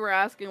 That's why you were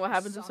asking what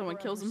happens if someone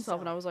kills himself,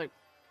 and I was like,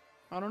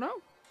 I don't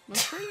know.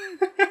 That's crazy.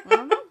 I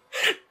don't know.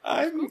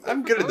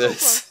 I'm good at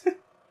this.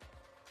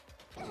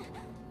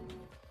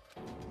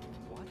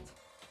 What?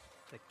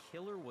 The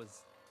killer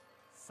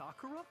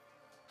Sakura?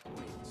 Wait,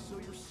 so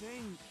you're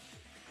saying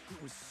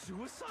it was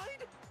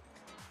suicide?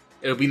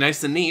 It'll be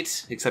nice and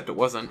neat, except it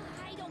wasn't.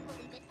 I don't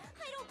believe it.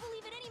 I don't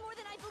believe it any more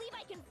than I believe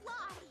I can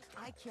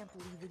fly. I can't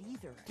believe it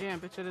either. Damn,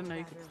 bitch, I didn't know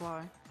you could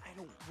fly. I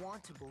don't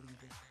want to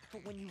believe it.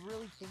 But when you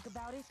really think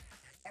about it,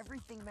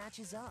 everything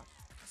matches up.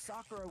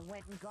 Sakura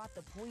went and got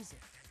the poison.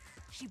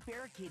 She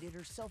barricaded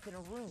herself in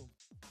a room,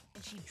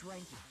 and she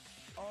drank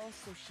it, all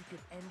so she could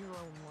end her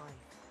own life.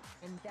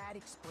 And that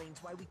explains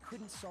why we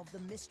couldn't solve the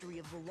mystery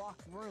of the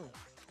locked room.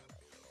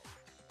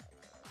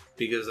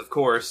 Because, of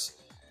course,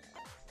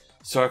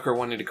 Sakura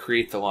wanted to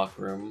create the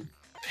locker room.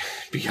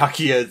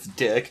 Byakuya's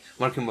dick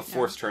wanted him to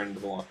force her into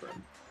the locker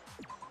room.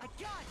 I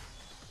got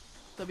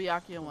it! The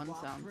Byakuya one The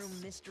locked sounds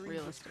room mystery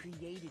realistic. was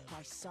created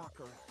by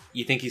Sakura.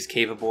 You think he's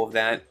capable of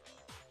that?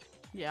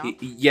 Yeah.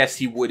 Yes,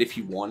 he would if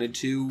he wanted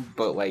to,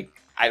 but, like,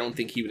 I don't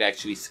think he would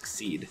actually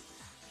succeed.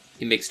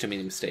 He makes too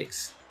many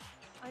mistakes.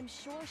 I'm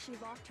sure she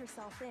locked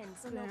herself in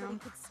so nobody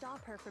could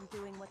stop her from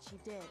doing what she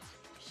did.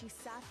 She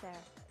sat there,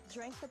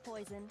 drank the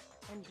poison,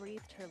 and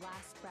breathed her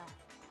last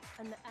breath.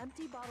 And the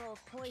empty bottle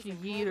of poison She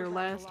yeet her rolled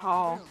around last the locked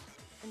haul. room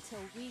until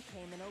we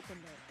came and opened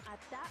it. At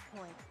that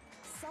point,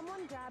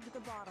 someone grabbed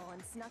the bottle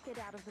and snuck it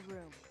out of the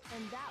room.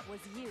 And that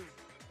was you,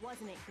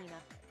 wasn't it, Hina?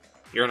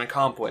 You're an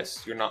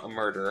accomplice. You're not a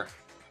murderer.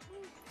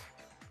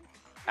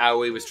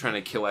 Aoi was trying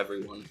to kill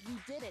everyone. You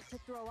did it to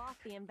throw off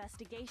the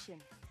investigation,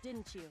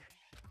 didn't you?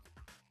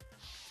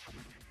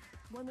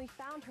 When we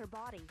found her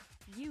body,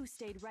 you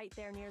stayed right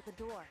there near the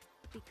door,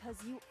 because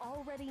you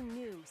already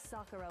knew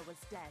Sakura was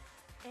dead,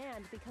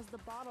 and because the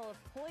bottle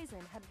of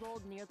poison had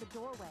rolled near the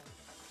doorway.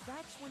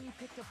 That's when you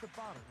picked up the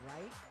bottle,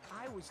 right?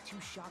 I was too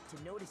shocked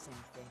to notice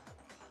anything,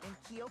 and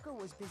Kyoko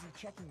was busy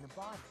checking the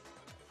body.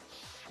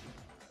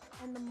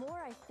 And the more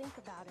I think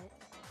about it,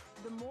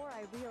 the more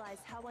I realize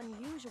how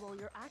unusual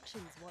your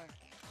actions were.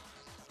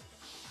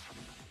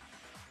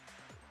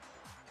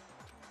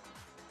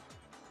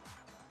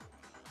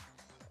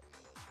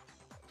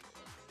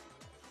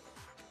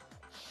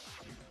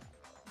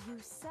 You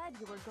said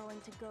you were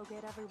going to go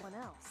get everyone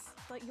else,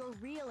 but your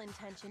real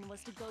intention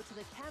was to go to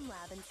the chem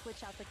lab and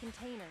switch out the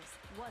containers,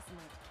 wasn't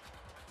it?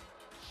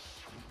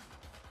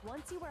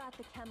 Once you were at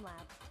the chem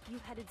lab, you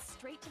headed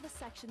straight to the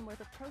section where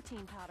the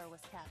protein powder was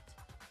kept.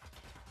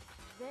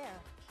 There,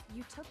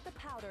 you took the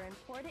powder and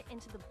poured it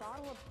into the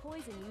bottle of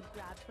poison you'd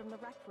grabbed from the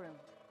rec room.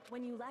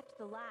 When you left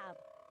the lab,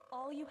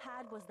 all you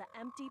had was the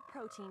empty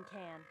protein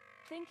can.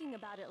 Thinking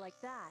about it like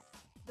that,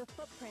 the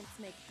footprints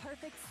make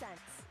perfect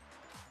sense.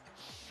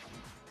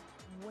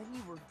 When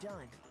you were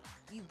done,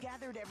 you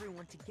gathered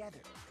everyone together.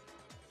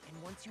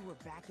 And once you were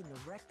back in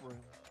the rec room...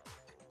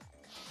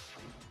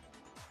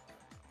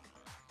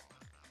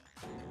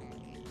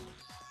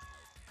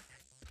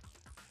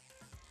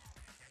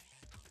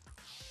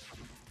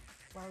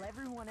 While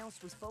everyone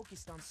else was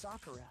focused on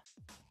Sakura,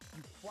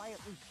 you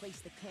quietly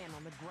placed the can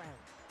on the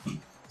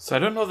ground. So I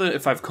don't know that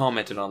if I've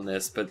commented on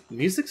this, but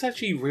music's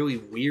actually really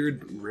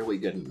weird, really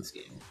good in this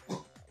game.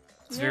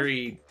 It's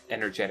very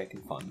energetic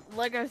and fun.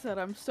 Like I said,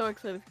 I'm so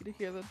excited for you to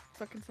hear the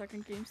fucking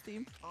second game's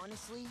theme.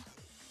 Honestly,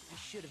 I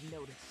should have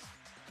noticed.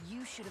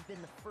 You should have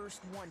been the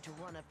first one to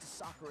run up to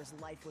Sakura's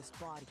lifeless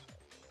body.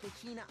 The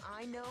Hina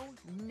I know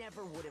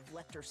never would have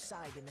left her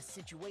side in a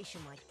situation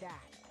like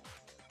that.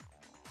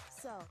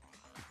 So,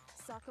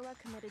 Sakura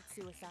committed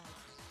suicide.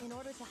 In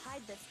order to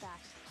hide this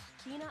fact,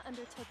 Hina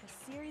undertook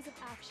a series of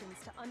actions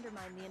to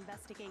undermine the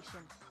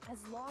investigation.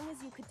 As long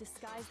as you could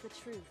disguise the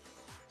truth,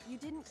 you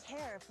didn't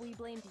care if we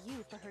blamed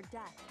you for her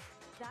death.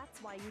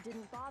 That's why you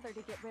didn't bother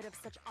to get rid of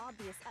such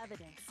obvious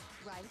evidence,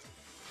 right?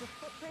 The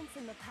footprints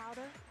in the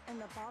powder and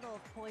the bottle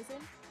of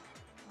poison?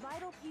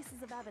 Vital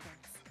pieces of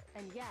evidence,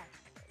 and yet...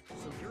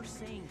 So you're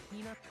saying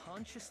Hina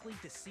consciously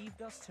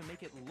deceived us to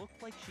make it look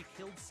like she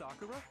killed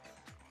Sakura?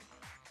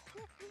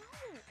 No.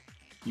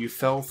 You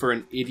fell for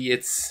an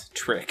idiot's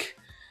trick.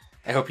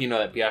 I hope you know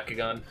that,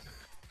 Byakugan.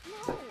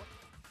 No!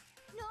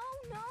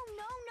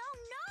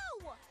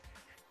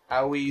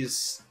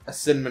 Aoi's a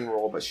cinnamon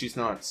roll, but she's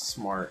not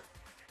smart.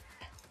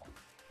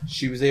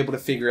 She was able to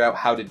figure out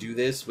how to do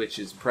this, which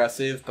is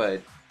impressive,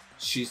 but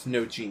she's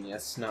no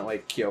genius, not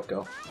like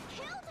Kyoko. I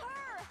killed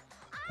her!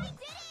 I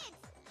did it!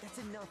 That's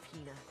enough,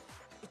 Hina.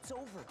 It's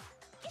over.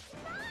 It's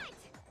not!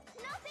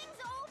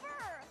 Nothing's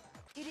over!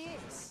 It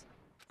is.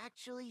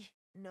 Actually,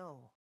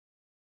 no.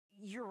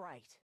 You're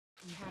right.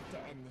 We have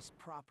to end this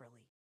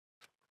properly.